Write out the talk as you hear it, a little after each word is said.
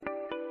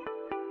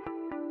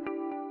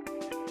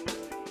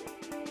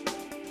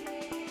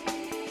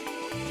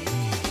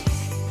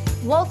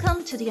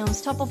Welcome to the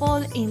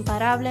Unstoppable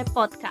Imparable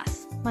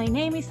podcast. My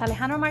name is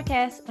Alejandro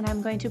Marquez, and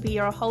I'm going to be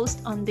your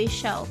host on this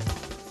show.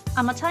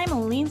 I'm a time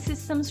and lean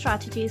system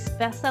strategist,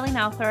 best-selling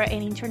author,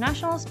 and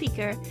international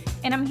speaker,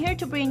 and I'm here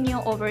to bring you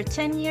over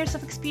 10 years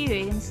of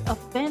experience of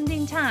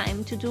bending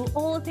time to do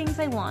all the things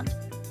I want,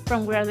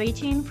 from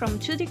graduating from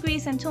 2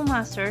 degrees and 2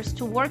 masters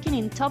to working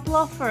in top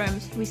law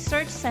firms,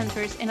 research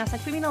centers, and as a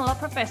criminal law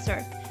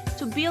professor,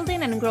 to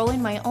building and growing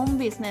my own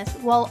business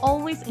while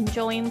always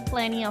enjoying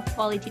plenty of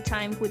quality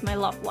time with my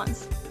loved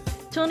ones.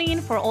 Tune in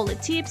for all the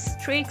tips,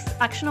 tricks,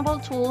 actionable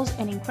tools,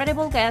 and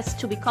incredible guests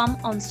to become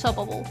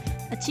unstoppable,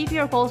 achieve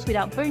your goals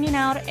without burning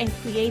out, and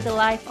create the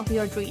life of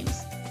your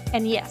dreams.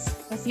 And yes,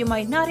 as you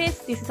might notice,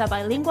 this is a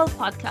bilingual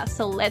podcast,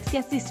 so let's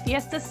get this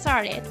fiesta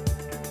started.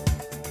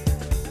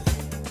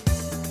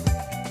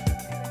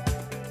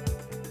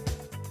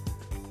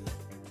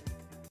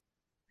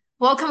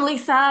 Welcome,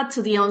 Lisa,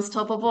 to the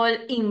Unstoppable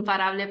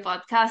Imparable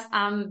podcast.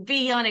 I'm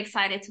beyond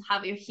excited to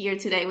have you here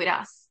today with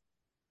us.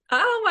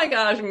 Oh my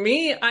gosh,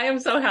 I am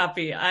so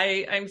happy.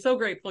 I'm so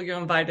grateful you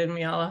invited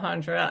me,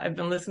 Alejandra. I've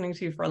been listening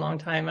to you for a long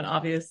time, and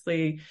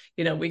obviously,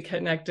 we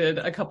connected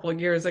a couple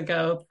of years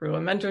ago through a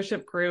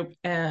mentorship group,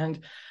 and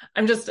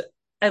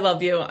I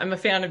love you. I'm a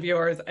fan of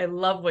yours. I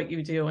love what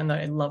you do, and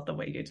I love the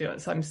way you do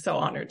it. So I'm so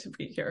honored to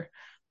be here.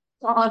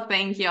 Oh,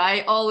 thank you.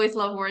 I always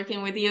love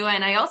working with you,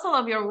 and I also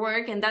love your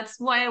work, and that's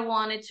why I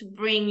wanted to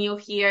bring you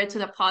here to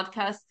the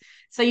podcast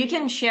so you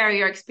can share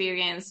your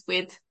experience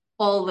with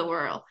all the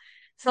world.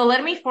 So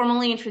let me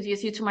formally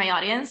introduce you to my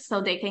audience so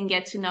they can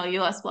get to know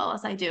you as well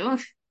as I do.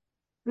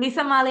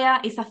 Lisa Malia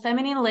is a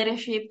feminine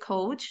leadership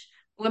coach,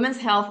 women's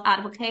health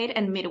advocate,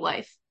 and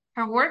midwife.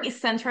 Her work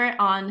is centered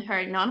on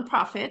her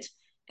nonprofit,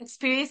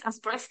 experience as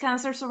breast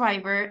cancer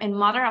survivor and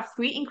mother of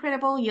 3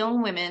 incredible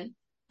young women.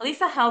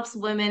 Lisa helps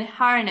women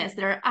harness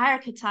their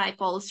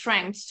archetypal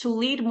strengths to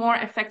lead more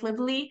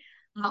effectively,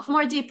 love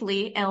more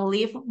deeply, and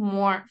live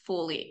more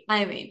fully.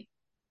 I mean,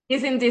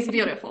 isn't this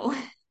beautiful?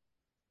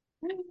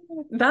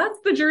 That's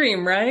the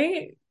dream,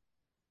 right?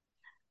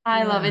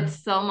 I love it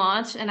so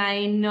much. And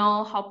I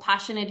know how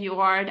passionate you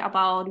are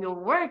about your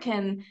work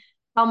and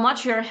how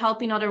much you're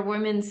helping other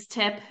women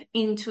step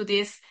into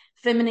this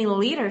feminine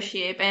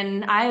leadership.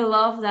 And I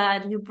love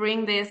that you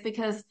bring this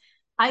because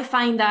I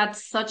find that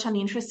such an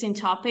interesting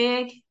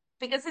topic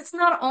because it's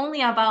not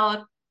only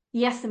about,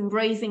 yes,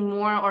 embracing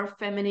more our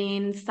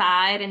feminine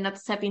side and not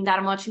stepping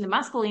that much in the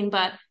masculine,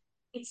 but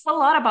it's a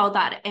lot about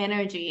that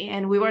energy.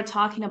 And we were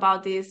talking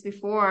about this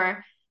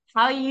before,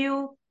 how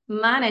you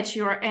manage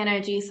your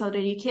energy so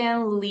that you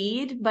can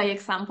lead by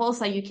example,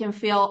 so you can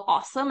feel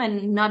awesome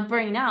and not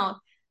burn out.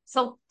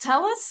 So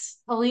tell us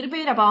a little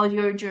bit about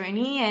your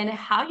journey and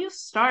how you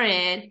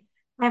started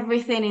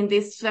everything in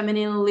this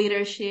feminine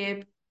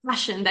leadership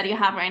passion that you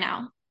have right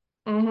now.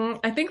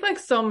 I think like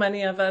so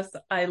many of us,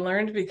 I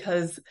learned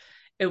because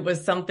it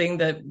was something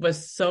that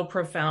was so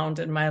profound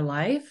in my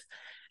life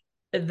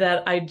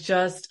that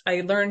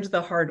I learned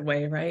the hard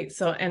way, right?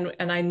 So,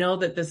 and I know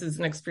that this is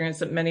an experience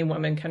that many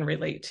women can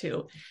relate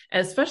to,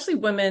 especially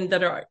women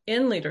that are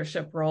in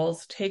leadership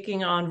roles,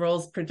 taking on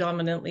roles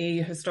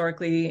predominantly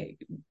historically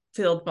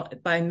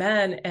filled by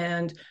men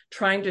and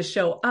trying to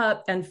show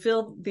up and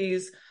fill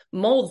these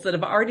molds that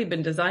have already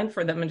been designed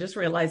for them and just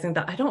realizing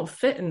that I don't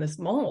fit in this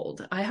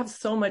mold. I have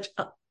so much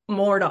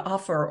more to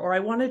offer, or I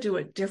want to do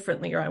it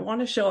differently, or I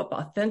want to show up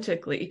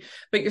authentically,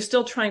 but you're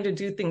still trying to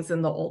do things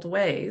in the old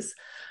ways.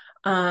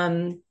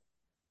 I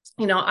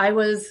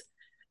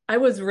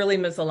was really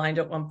misaligned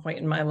at one point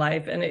in my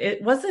life, and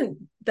it wasn't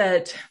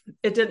that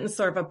it didn't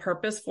serve a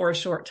purpose for a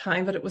short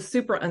time, but it was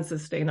super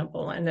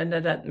unsustainable and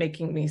ended up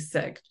making me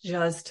sick.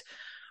 Just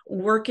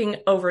working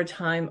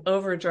overtime,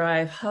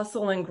 overdrive,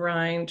 hustle and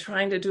grind,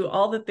 trying to do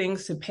all the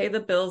things to pay the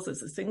bills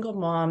as a single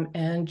mom,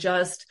 and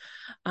just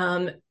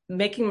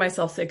making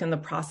myself sick in the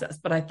process.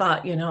 But I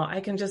thought, I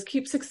can just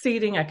keep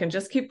succeeding. I can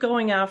just keep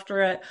going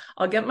after it.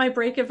 I'll get my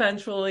break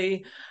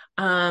eventually.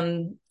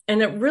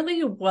 And it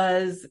really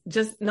was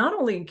just not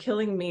only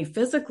killing me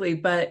physically,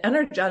 but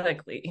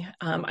energetically.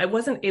 I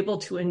wasn't able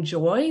to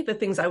enjoy the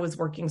things I was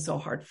working so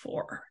hard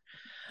for.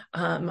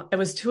 I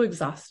was too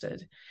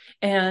exhausted.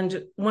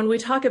 And when we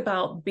talk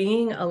about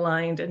being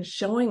aligned and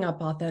showing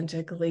up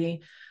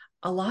authentically,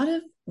 a lot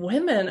of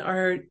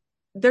women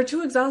they're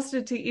too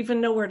exhausted to even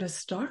know where to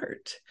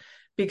start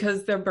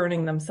because they're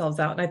burning themselves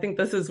out. And I think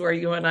this is where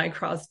you and I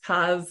cross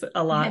paths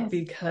a lot,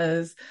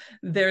 because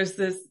there's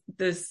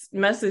this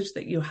message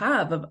that you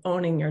have of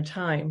owning your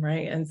time,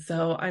 right? And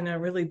so I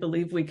really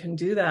believe we can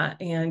do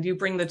that. And you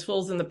bring the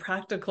tools and the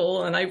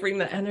practical, and I bring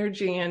the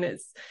energy, and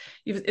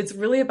it's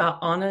really about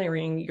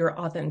honoring your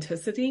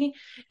authenticity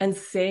and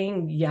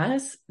saying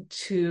yes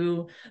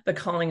to the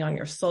calling on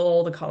your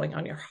soul, the calling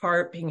on your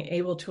heart, being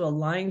able to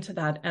align to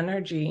that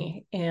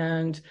energy.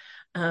 And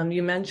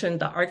You mentioned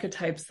the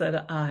archetypes that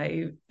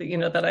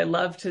that I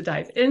love to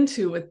dive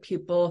into with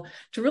people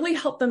to really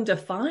help them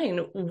define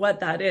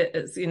what that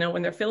is,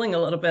 when they're feeling a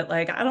little bit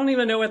like, I don't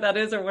even know what that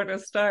is or where to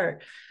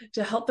start,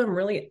 to help them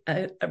really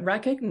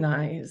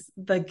recognize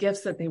the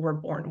gifts that they were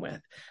born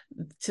with,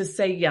 to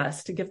say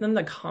yes, to give them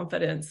the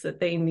confidence that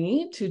they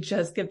need to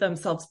just give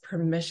themselves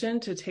permission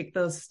to take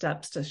those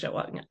steps to show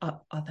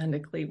up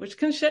authentically, which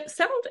can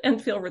sound and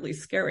feel really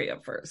scary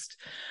at first.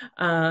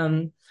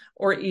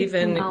 Or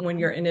even when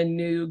you're in a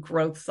new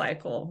growth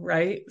cycle,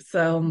 right?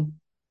 So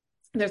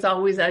there's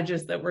always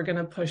edges that we're going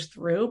to push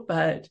through,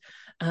 but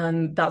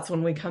that's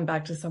when we come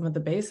back to some of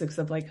the basics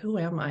of like, who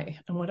am I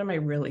and what am I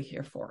really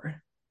here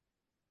for?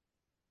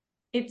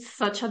 It's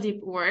such a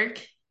deep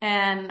work.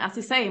 And as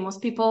you say,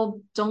 most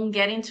people don't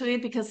get into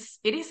it because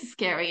it is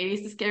scary. It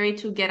is scary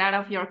to get out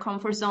of your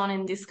comfort zone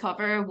and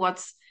discover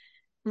what's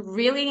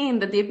really in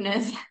the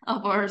deepness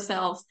of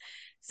ourselves.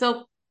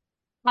 So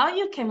how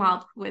you came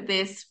up with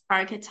these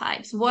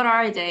archetypes, what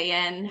are they,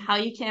 and how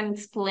you can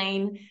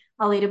explain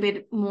a little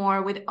bit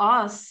more with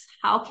us?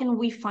 How can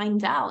we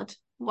find out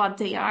what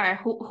they are?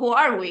 Who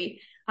are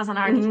we as an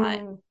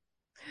archetype?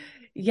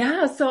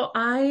 Yeah. So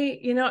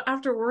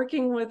after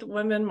working with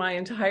women my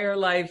entire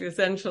life,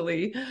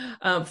 essentially,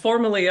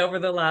 formally over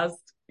the last,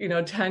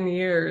 10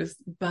 years,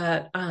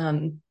 but,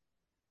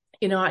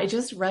 I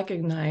just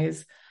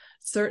recognize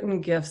certain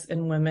gifts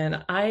in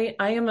women. I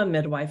am a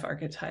midwife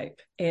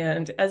archetype.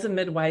 And as a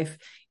midwife,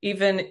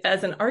 even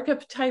as an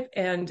archetype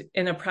and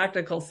in a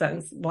practical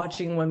sense,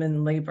 watching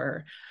women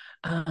labor,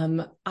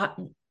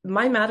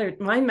 my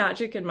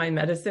magic and my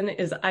medicine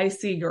is I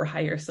see your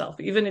higher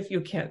self, even if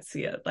you can't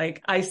see it.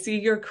 Like I see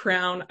your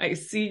crown, I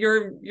see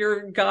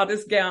your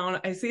goddess gown,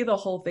 I see the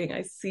whole thing.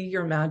 I see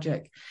your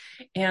magic.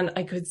 And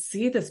I could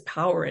see this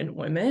power in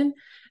women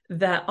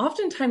that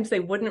oftentimes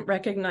they wouldn't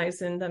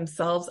recognize in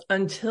themselves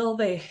until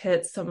they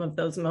hit some of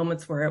those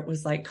moments where it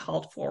was like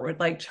called forward,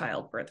 like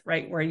childbirth,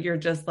 right? Where you're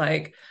just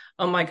like,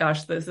 oh my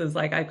gosh, this is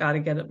like, I've got to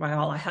get it my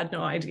all. I had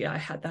no idea I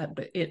had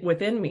that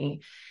within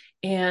me.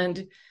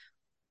 And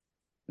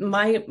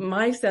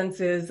my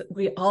sense is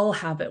we all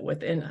have it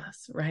within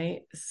us, right?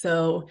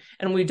 So,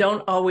 and we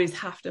don't always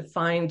have to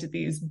find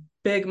these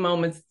big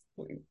moments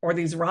or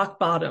these rock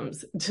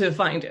bottoms to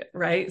find it,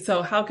 right?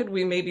 So how could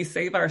we maybe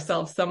save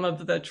ourselves some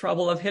of the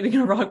trouble of hitting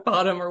a rock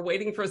bottom or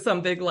waiting for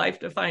some big life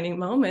defining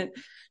moment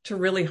to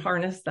really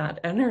harness that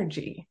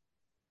energy?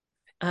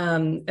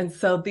 And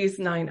so these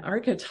 9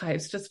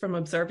 archetypes, just from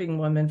observing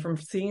women, from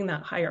seeing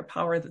that higher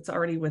power that's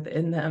already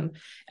within them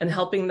and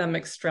helping them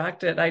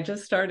extract it, I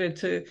just started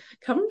to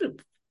come to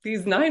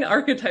these 9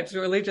 archetypes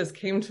really just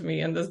came to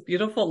me in this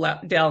beautiful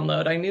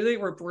download. I knew they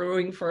were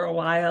brewing for a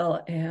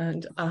while.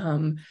 And,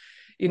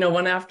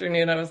 one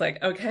afternoon I was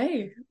like,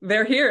 okay,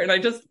 they're here. And I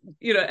just,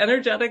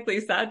 energetically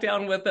sat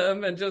down with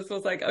them and just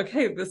was like,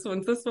 okay, this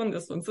one's this one,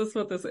 this one's this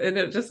one, this, and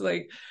it just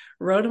like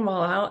wrote them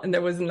all out. And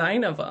there was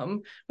 9 of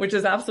them, which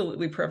is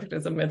absolutely perfect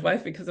as a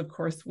midwife, because of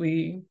course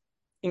we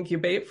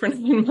incubate for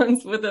 9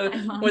 months with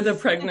a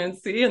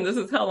pregnancy. And this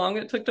is how long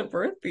it took to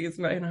birth these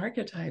 9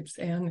 archetypes.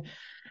 And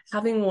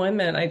having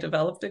women, I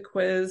developed a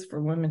quiz for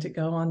women to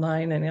go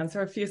online and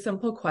answer a few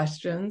simple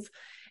questions.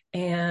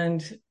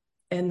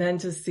 And then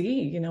to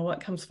see,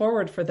 what comes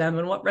forward for them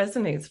and what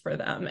resonates for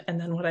them. And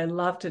then what I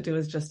love to do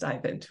is just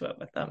dive into it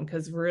with them,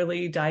 because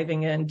really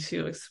diving in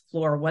to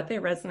explore what they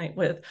resonate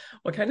with,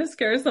 what kind of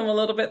scares them a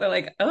little bit. They're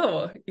like,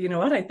 oh, you know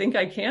what? I think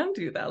I can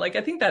do that. Like,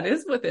 I think that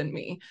is within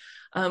me.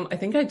 I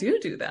think I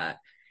do that.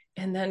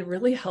 And then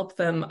really help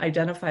them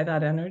identify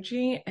that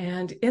energy.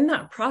 And in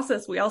that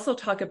process, we also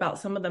talk about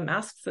some of the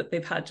masks that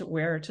they've had to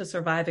wear to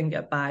survive and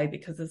get by.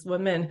 Because as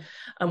women,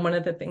 one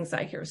of the things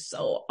I hear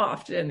so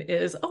often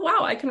is, oh,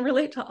 wow, I can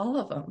relate to all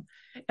of them.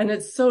 And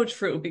it's so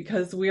true,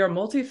 because we are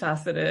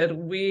multifaceted.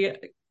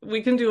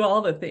 We can do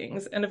all the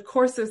things. And of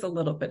course, there's a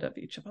little bit of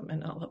each of them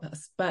in all of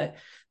us. But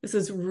this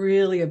is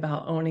really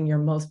about owning your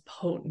most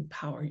potent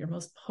power, your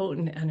most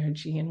potent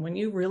energy. And when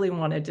you really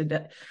wanted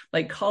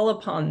to call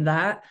upon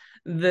that,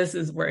 this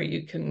is where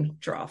you can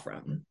draw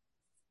from.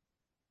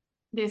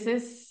 This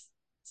is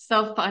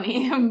so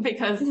funny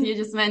because you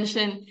just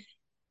mentioned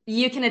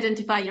you can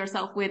identify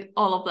yourself with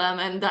all of them.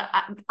 And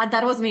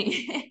that was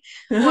me.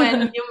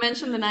 When you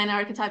mentioned the 9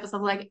 archetypes, I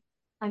was like,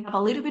 I have a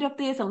little bit of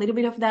this, a little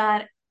bit of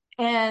that.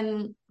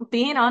 And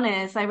being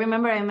honest, I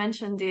remember I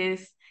mentioned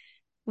this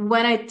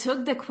when I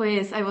took the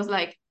quiz. I was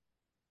like,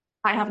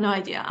 I have no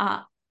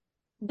idea.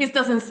 This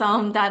doesn't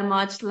sound that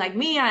much like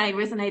me. I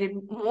resonated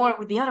more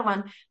with the other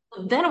one.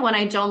 But then when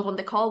I jumped on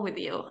the call with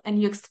you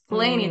and you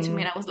explained it to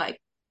me, and I was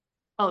like,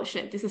 oh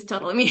shit, this is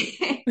totally me.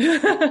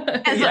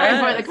 And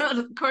sorry for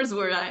the curse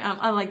word.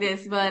 I'm like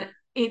this, but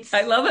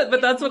I love it.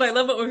 But that's what I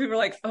love it when people are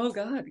like, oh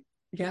God,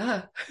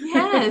 yeah.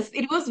 Yes,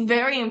 it was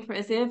very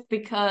impressive,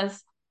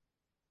 because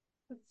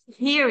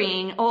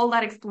hearing all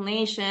that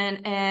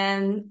explanation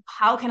and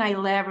how can I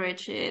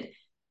leverage it,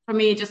 for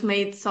me, it just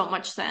made so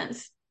much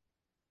sense.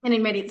 And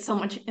it made it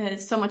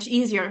so much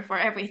easier for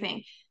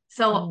everything.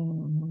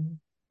 So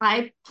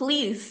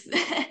Please,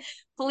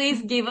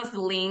 please give us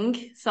the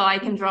link so I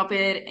can drop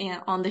it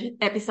on the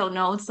episode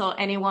notes so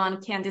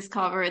anyone can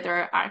discover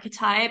their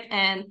archetype.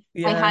 And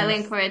I highly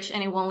Yes. encourage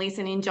anyone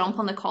listening, jump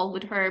on the call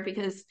with her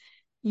because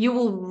you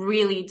will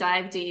really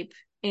dive deep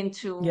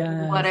into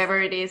Yes. whatever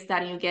it is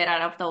that you get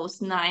out of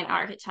those 9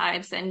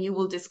 archetypes, and you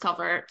will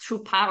discover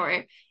true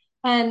power.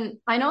 And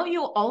I know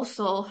you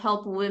also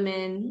help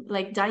women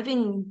like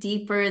diving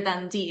deeper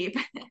than deep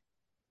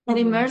and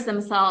Mhm. immerse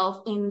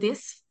themselves in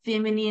this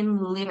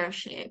feminine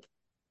leadership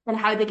and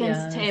how they can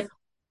Yes. step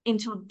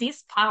into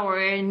this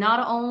power,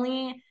 not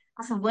only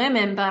as a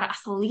woman, but as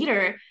a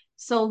leader.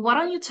 So why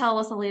don't you tell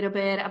us a little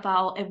bit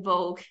about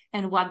Evoke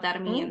and what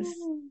that means?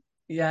 Mm.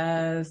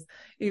 Yes.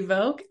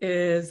 Evoke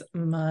is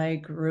my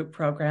group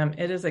program.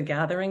 It is a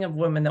gathering of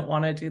women that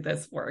want to do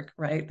this work,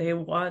 right? They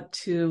want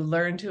to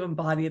learn to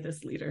embody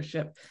this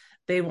leadership.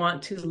 They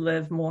want to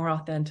live more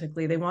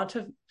authentically. They want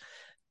to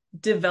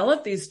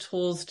develop these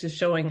tools to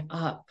showing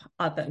up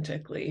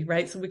authentically,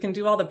 right? So we can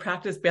do all the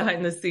practice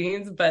behind the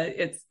scenes, but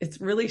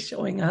it's really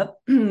showing up,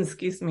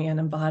 excuse me,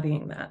 and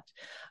embodying that.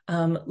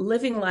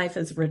 Living life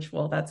as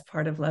ritual, that's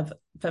part of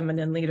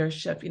feminine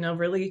leadership,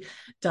 really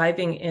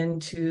diving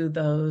into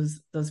those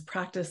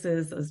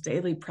practices, those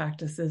daily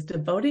practices,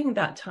 devoting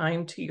that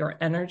time to your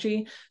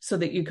energy so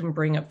that you can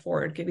bring it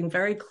forward, getting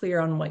very clear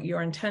on what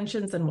your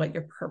intentions and what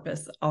your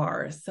purpose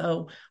are.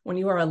 So when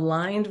you are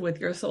aligned with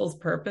your soul's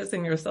purpose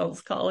and your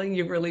soul's calling,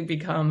 you really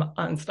become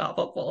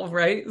unstoppable,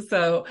 right?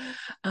 So,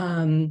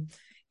 and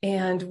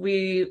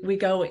we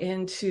go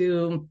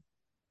into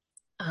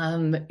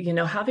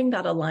having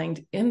that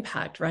aligned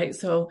impact, right?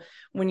 So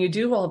when you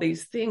do all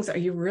these things, are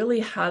you really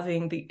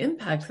having the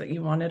impact that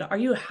you wanted? Are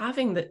you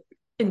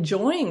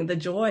enjoying the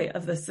joy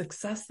of the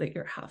success that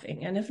you're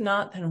having? And if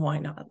not, then why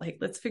not? Like,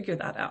 let's figure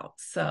that out.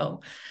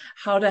 So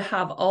how to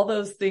have all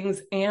those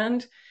things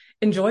and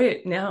enjoy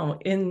it now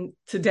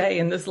today,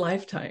 in this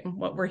lifetime,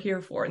 what we're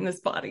here for in this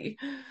body.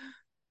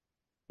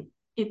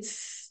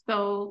 It's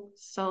so,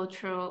 so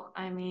true.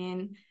 I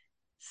mean,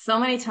 so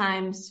many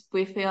times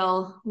we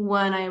feel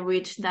when I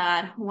reach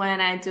that,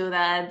 when I do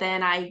that,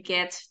 then I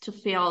get to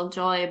feel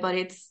joy, but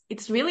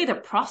it's really the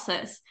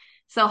process.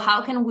 So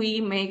how can we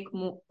make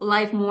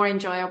life more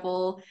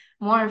enjoyable,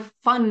 more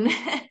fun,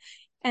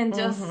 and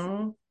just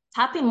Mm-hmm.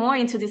 tapping more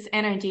into this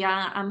energy?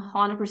 I'm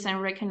 100%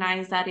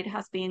 recognize that it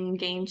has been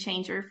game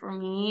changer for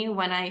me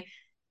when I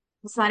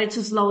decided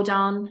to slow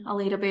down a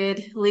little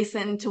bit,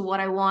 listen to what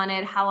I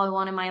wanted, how I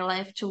wanted my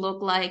life to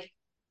look like.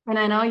 And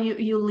I know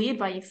you lead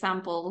by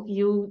example.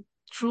 You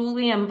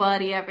truly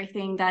embody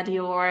everything that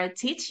you're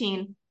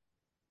teaching.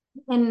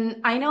 And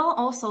I know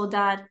also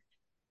that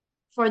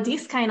for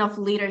this kind of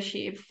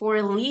leadership,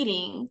 for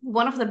leading,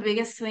 one of the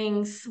biggest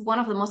things, one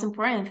of the most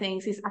important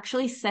things is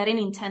actually setting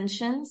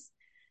intentions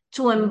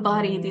to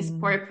embody this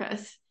Mm-hmm.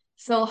 purpose.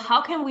 So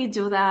how can we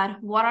do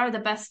that? What are the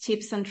best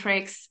tips and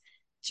tricks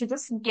to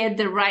just get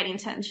the right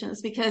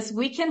intentions? Because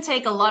we can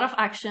take a lot of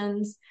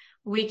actions,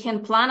 we can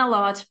plan a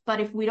lot,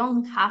 but if we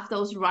don't have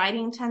those right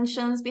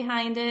intentions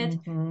behind it,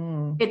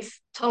 Mm-hmm.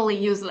 it's totally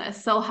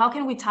useless. So how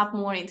can we tap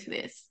more into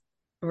this?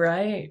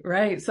 Right,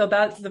 right. So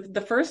that's the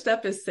first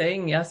step, is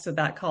saying yes to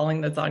that calling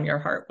that's on your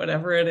heart,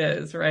 whatever it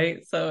is,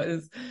 right?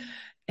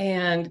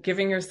 And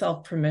giving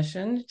yourself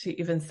permission to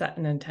even set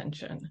an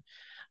intention,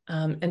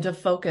 and to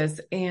focus.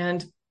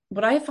 And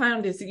what I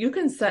found is you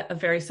can set a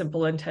very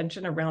simple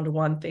intention around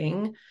one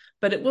thing,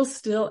 but it will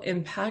still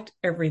impact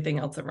everything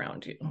else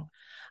around you.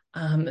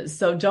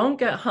 So don't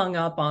get hung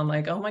up on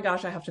like, oh my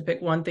gosh, I have to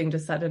pick one thing to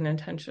set an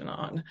intention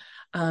on.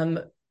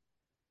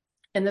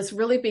 And this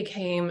really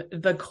became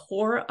the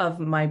core of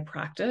my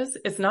practice.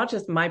 It's not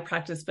just my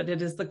practice, but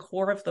it is the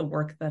core of the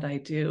work that I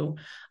do.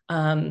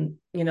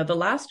 The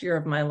last year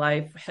of my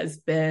life has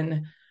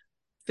been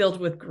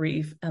filled with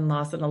grief and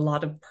loss, and a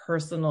lot of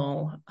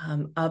personal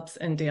ups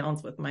and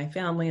downs with my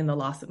family and the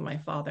loss of my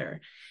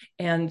father.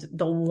 And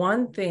the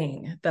one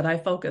thing that I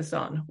focused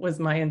on was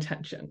my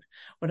intention.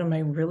 What am I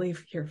really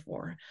here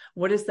for?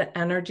 What is the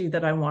energy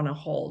that I want to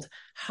hold?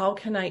 How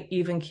can I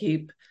even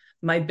keep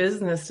my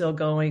business still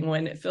going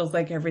when it feels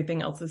like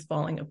everything else is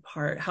falling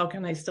apart? How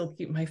can I still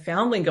keep my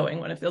family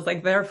going when it feels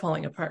like they're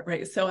falling apart,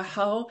 right? So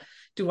how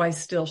do I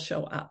still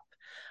show up?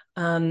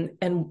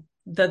 And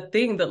the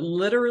thing that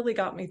literally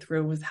got me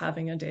through was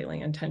having a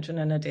daily intention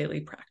and a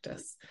daily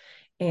practice.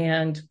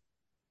 And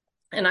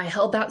I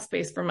held that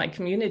space for my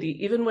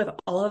community. Even with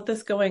all of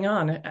this going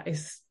on,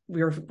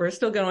 we're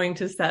still going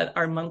to set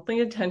our monthly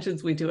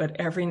intentions. We do it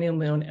every new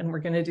moon, and we're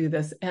going to do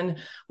this. And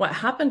what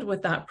happened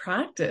with that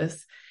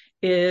practice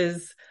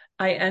is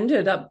I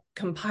ended up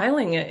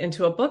compiling it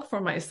into a book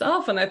for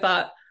myself. And I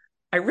thought,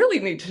 I really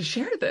need to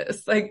share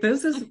this. Like,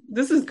 this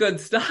is good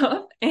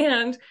stuff.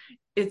 And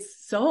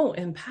it's so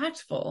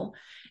impactful.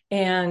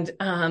 And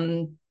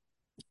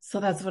so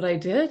that's what I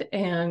did.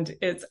 And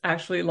it's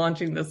actually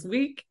launching this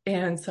week.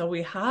 And so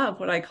we have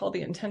what I call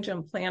the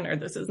intention planner.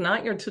 This is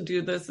not your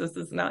to-do list. This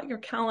is not your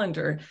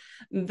calendar.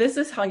 This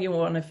is how you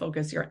want to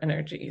focus your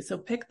energy. So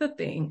pick the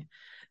thing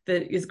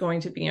that is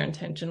going to be your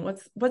intention?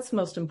 What's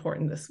most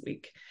important this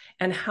week?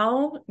 And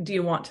how do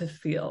you want to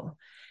feel?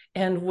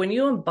 And when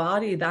you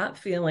embody that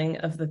feeling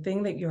of the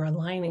thing that you're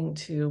aligning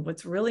to,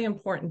 what's really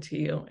important to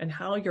you and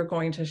how you're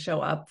going to show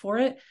up for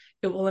it,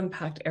 it will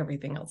impact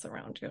everything else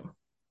around you.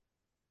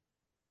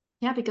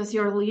 Yeah, because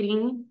you're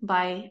leading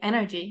by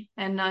energy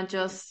and not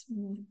just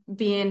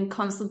being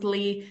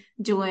constantly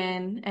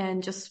doing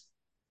and just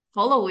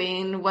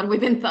following what we've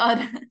been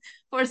taught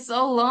for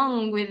so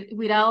long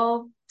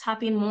without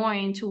tapping more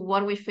into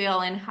what we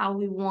feel and how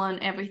we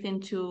want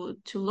everything to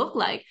look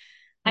like.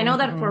 I know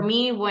that for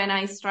me, when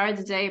I start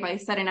the day by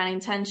setting an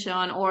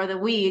intention or the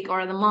week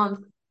or the month,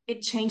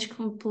 it changed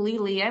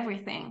completely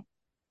everything.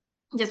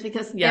 Just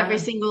because every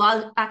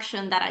single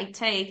action that I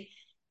take,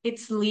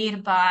 it's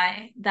led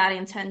by that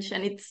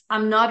intention.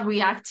 I'm not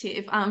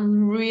reactive.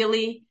 I'm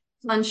really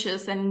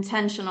conscious and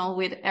intentional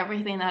with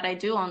everything that I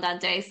do on that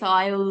day. So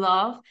I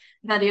love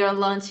that you're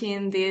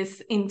launching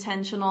this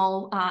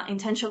intentional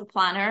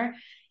planner.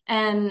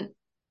 And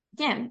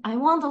again, I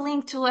want the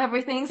link to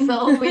everything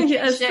so we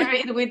can share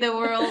it with the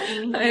world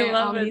in here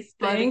on this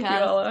podcast. Thank you,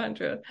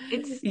 Alejandra.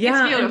 It's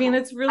beautiful. I mean,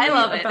 it's really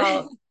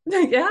about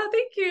Yeah,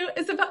 thank you.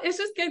 It's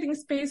just getting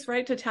space,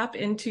 right, to tap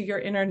into your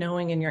inner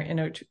knowing and your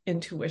inner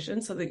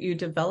intuition so that you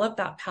develop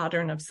that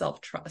pattern of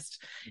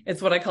self-trust.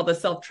 It's what I call the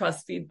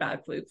self-trust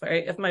feedback loop,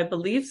 right? If my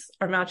beliefs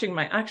are matching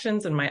my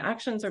actions and my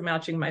actions are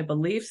matching my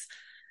beliefs,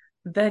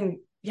 then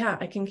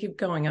I can keep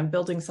going. I'm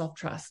building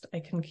self-trust.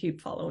 I can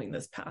keep following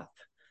this path.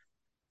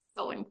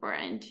 So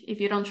important. If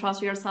you don't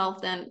trust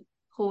yourself, then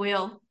who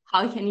will?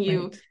 How can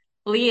you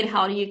lead?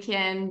 How you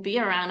can be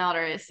around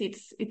others?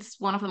 It's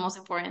one of the most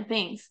important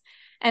things.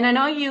 And I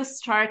know you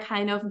start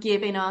kind of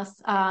giving us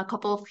a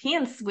couple of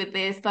hints with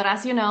this, but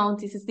as you know,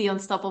 this is the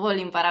Unstoppable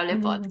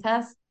Imparable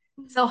podcast.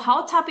 So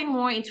how tapping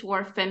more into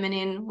our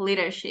feminine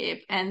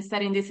leadership and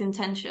setting these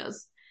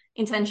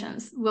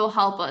intentions will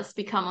help us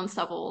become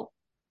unstoppable?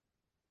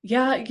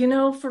 Yeah,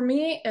 for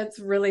me, it's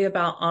really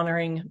about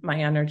honoring my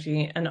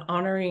energy, and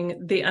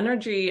honoring the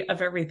energy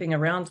of everything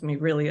around me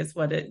really is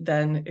what it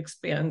then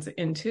expands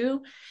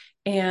into.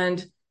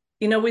 And,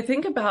 we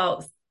think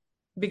about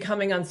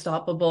becoming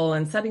unstoppable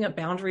and setting up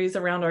boundaries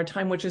around our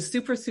time, which is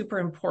super, super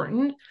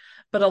important.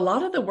 But a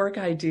lot of the work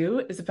I do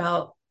is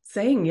about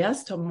saying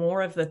yes to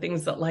more of the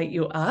things that light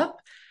you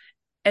up.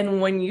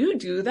 And when you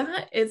do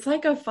that, it's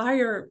like a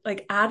fire,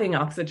 like adding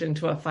oxygen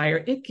to a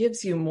fire. It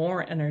gives you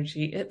more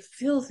energy. It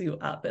fills you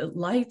up. It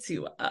lights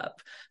you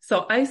up.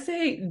 So I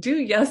say,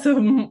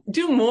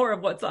 do more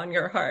of what's on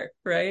your heart,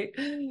 right?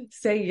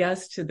 Say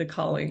yes to the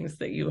callings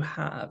that you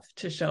have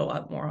to show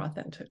up more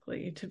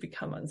authentically, to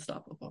become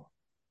unstoppable.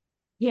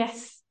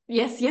 Yes,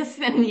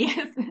 and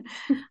yes.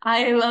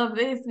 I love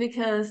this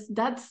because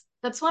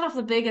that's one of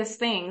the biggest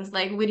things.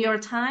 Like with your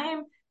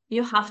time,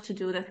 you have to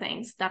do the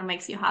things that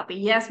makes you happy.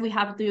 Yes, we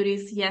have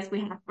duties. Yes, we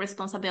have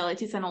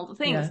responsibilities and all the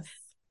things. Yes.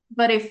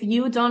 But if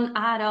you don't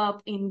add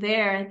up in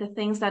there the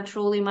things that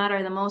truly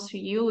matter the most to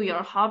you,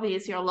 your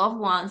hobbies, your loved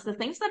ones, the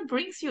things that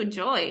brings you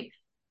joy,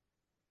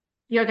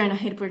 you're going to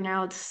hit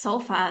burnout so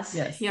fast.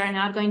 Yes. You're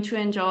not going to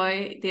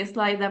enjoy this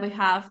life that we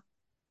have,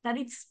 that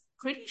it's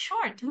pretty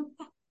short.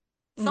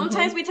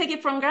 Sometimes we take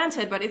it for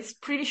granted, but it's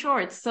pretty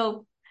short.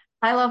 So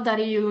I love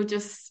that you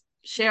just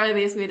share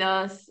this with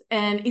us.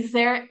 And is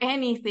there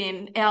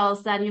anything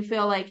else that you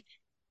feel like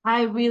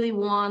I really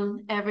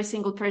want every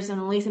single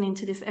person listening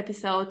to this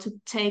episode to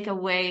take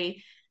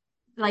away,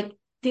 like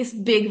this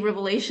big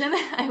revelation,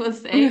 I would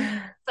say,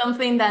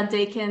 something that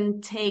they can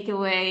take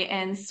away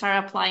and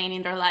start applying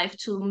in their life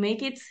to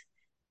make it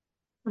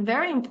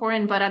very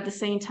important, but at the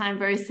same time,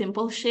 very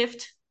simple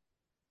shift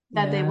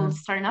that they will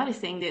start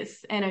noticing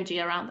this energy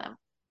around them?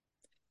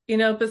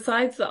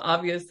 Besides the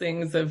obvious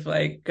things of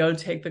like, go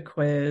take the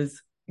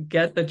quiz,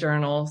 get the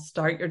journal,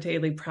 start your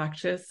daily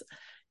practice,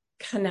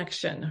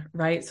 connection,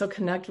 right? So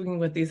connecting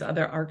with these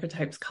other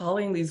archetypes,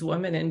 calling these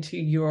women into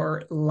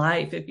your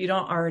life. If you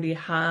don't already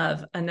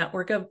have a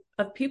network of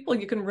people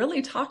you can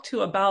really talk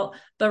to about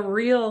the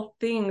real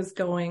things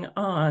going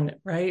on,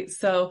 right?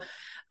 So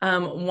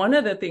one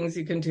of the things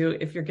you can do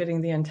if you're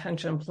getting the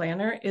intention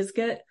planner is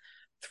get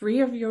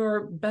 3 of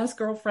your best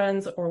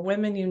girlfriends or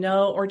women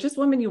or just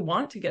women you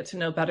want to get to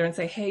know better and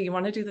say, hey, you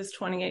want to do this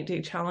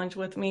 28-day challenge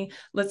with me?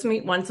 Let's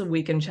meet once a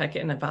week and check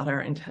in about our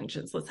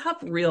intentions. Let's have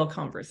real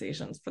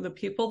conversations. For the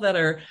people that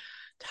are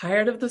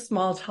tired of the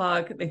small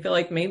talk, they feel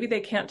like maybe they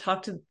can't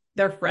talk to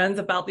their friends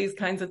about these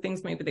kinds of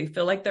things. Maybe they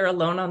feel like they're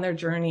alone on their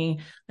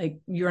journey. Like,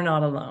 you're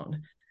not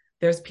alone.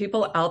 There's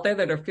people out there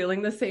that are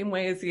feeling the same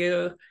way as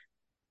you.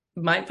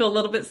 Might feel a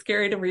little bit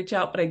scary to reach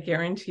out, but I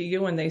guarantee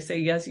you when they say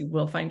yes, you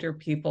will find your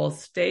people.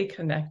 Stay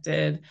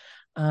connected,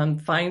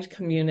 find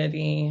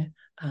community.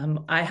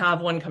 I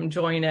have one, come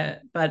join it,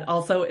 but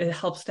also it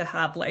helps to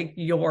have like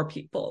your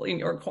people in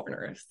your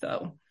corner.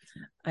 So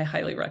I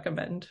highly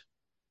recommend.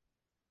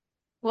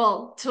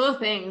 Well, 2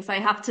 things I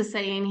have to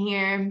say in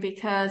here,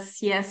 because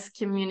yes,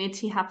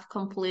 community have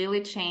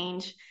completely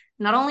changed,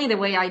 not only the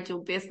way I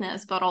do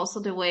business, but also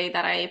the way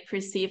that I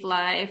perceive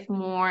life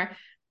more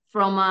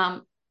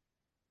from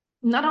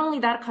not only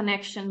that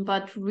connection,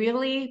 but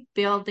really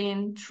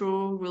building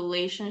true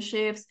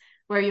relationships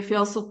where you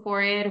feel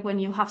supported, when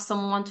you have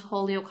someone to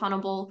hold you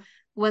accountable,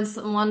 when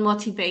someone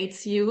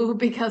motivates you,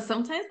 because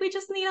sometimes we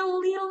just need a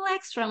little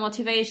extra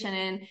motivation.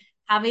 And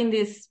having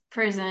this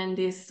person,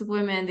 this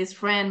woman, this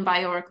friend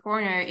by our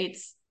corner,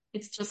 it's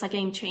just a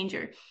game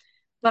changer.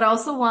 But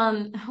also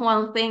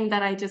one thing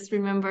that I just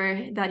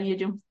remember that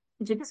you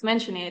just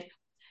mentioned it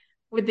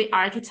with the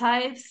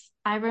archetypes.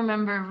 I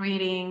remember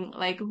reading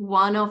like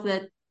one of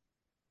the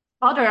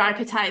other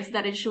archetypes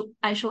that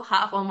I should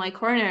have on my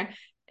corner.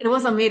 It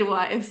was a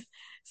midwife.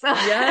 So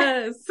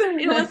Yes.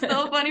 it was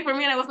so funny for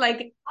me. And I was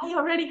like, I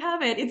already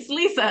have it. It's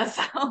Lisa.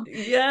 So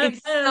Yes,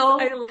 it's so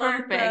I love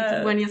perfect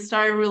that. when you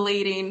start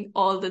relating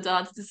all the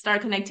dots, to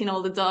start connecting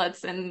all the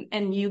dots,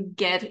 and you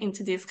get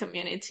into this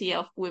community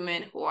of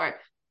women who are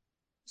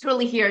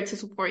truly here to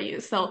support you.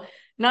 So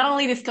not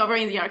only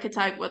discovering the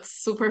archetype was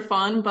super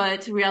fun,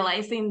 but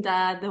realizing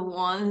that the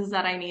ones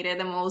that I needed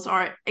the most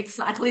are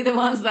exactly the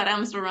ones that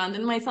I'm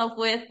surrounding myself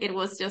with. It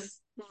was just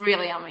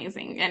really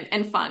amazing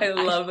and fun, I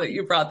love that actually.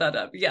 you brought that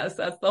up. Yes,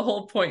 that's the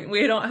whole point.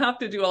 We don't have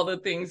to do all the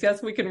things.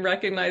 Yes, we can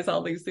recognize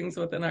all these things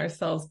within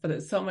ourselves, but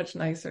it's so much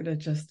nicer to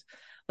just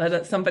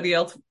let somebody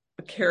else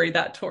carry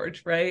that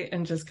torch, right?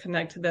 And just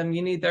connect to them.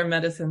 You need their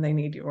medicine, they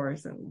need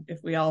yours. And if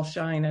we all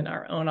shine in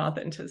our own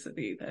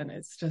authenticity, then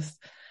it's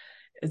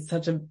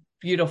such a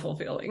beautiful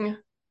feeling.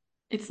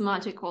 It's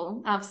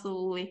magical.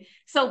 Absolutely.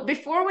 So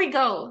before we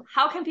go,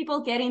 how can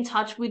people get in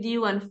touch with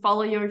you and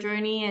follow your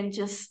journey and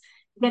just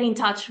get in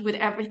touch with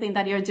everything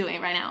that you're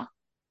doing right now?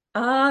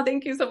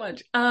 Thank you so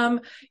much.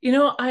 I'm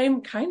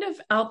kind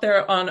of out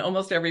there on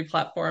almost every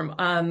platform.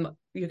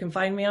 You can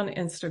find me on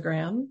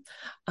Instagram.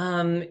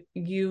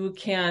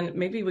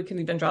 Maybe we can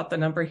even drop the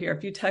number here.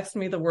 If you text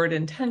me the word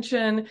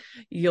intention,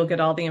 you'll get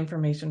all the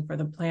information for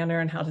the planner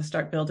and how to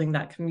start building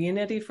that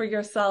community for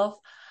yourself.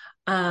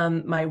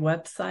 My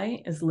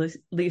website is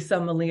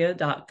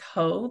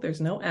lisamalia.co.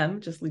 There's no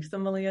M, just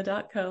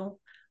lisamalia.co.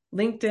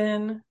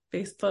 LinkedIn,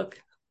 Facebook,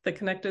 The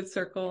Connected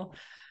Circle.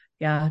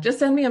 Yeah, just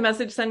send me a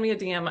message, send me a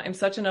DM. I'm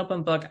such an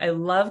open book. I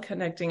love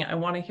connecting. I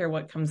want to hear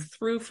what comes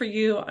through for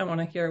you. I want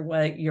to hear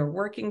what you're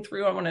working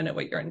through. I want to know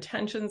what your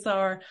intentions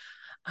are.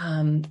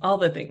 All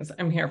the things.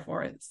 I'm here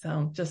for it.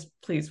 So just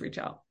please reach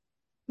out.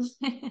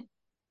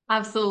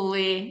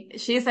 Absolutely.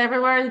 She's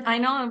everywhere. I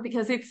know,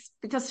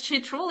 because she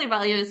truly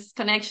values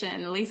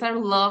connection. Lisa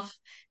loves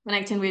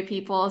connecting with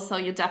people. So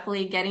you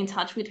definitely get in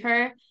touch with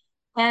her.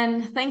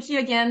 And thank you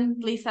again,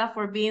 Lisa,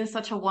 for being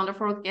such a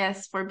wonderful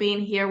guest, for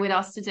being here with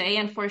us today,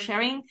 and for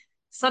sharing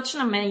such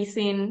an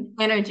amazing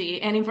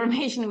energy and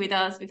information with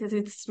us, because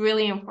it's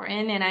really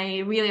important. And I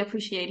really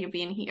appreciate you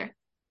being here.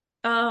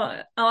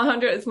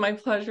 Alejandra, it's my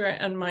pleasure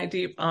and my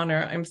deep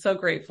honor. I'm so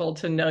grateful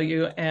to know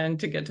you and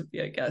to get to be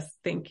a guest.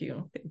 Thank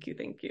you. Thank you.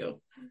 Thank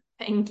you.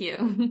 Thank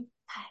you.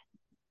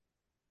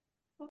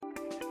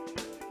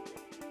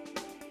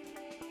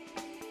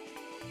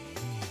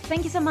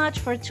 Thank you so much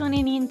for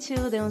tuning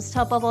into the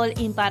Unstoppable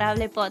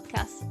Imparable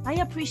podcast. I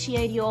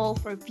appreciate you all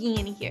for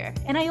being here,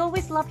 and I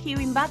always love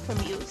hearing back from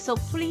you. So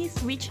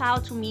please reach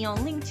out to me on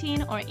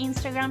LinkedIn or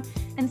Instagram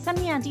and send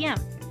me a DM.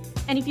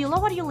 And if you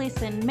love what you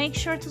listen, make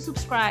sure to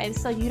subscribe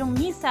so you don't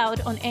miss out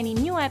on any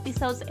new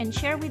episodes, and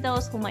share with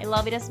those who might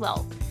love it as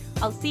well.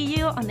 I'll see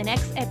you on the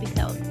next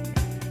episode.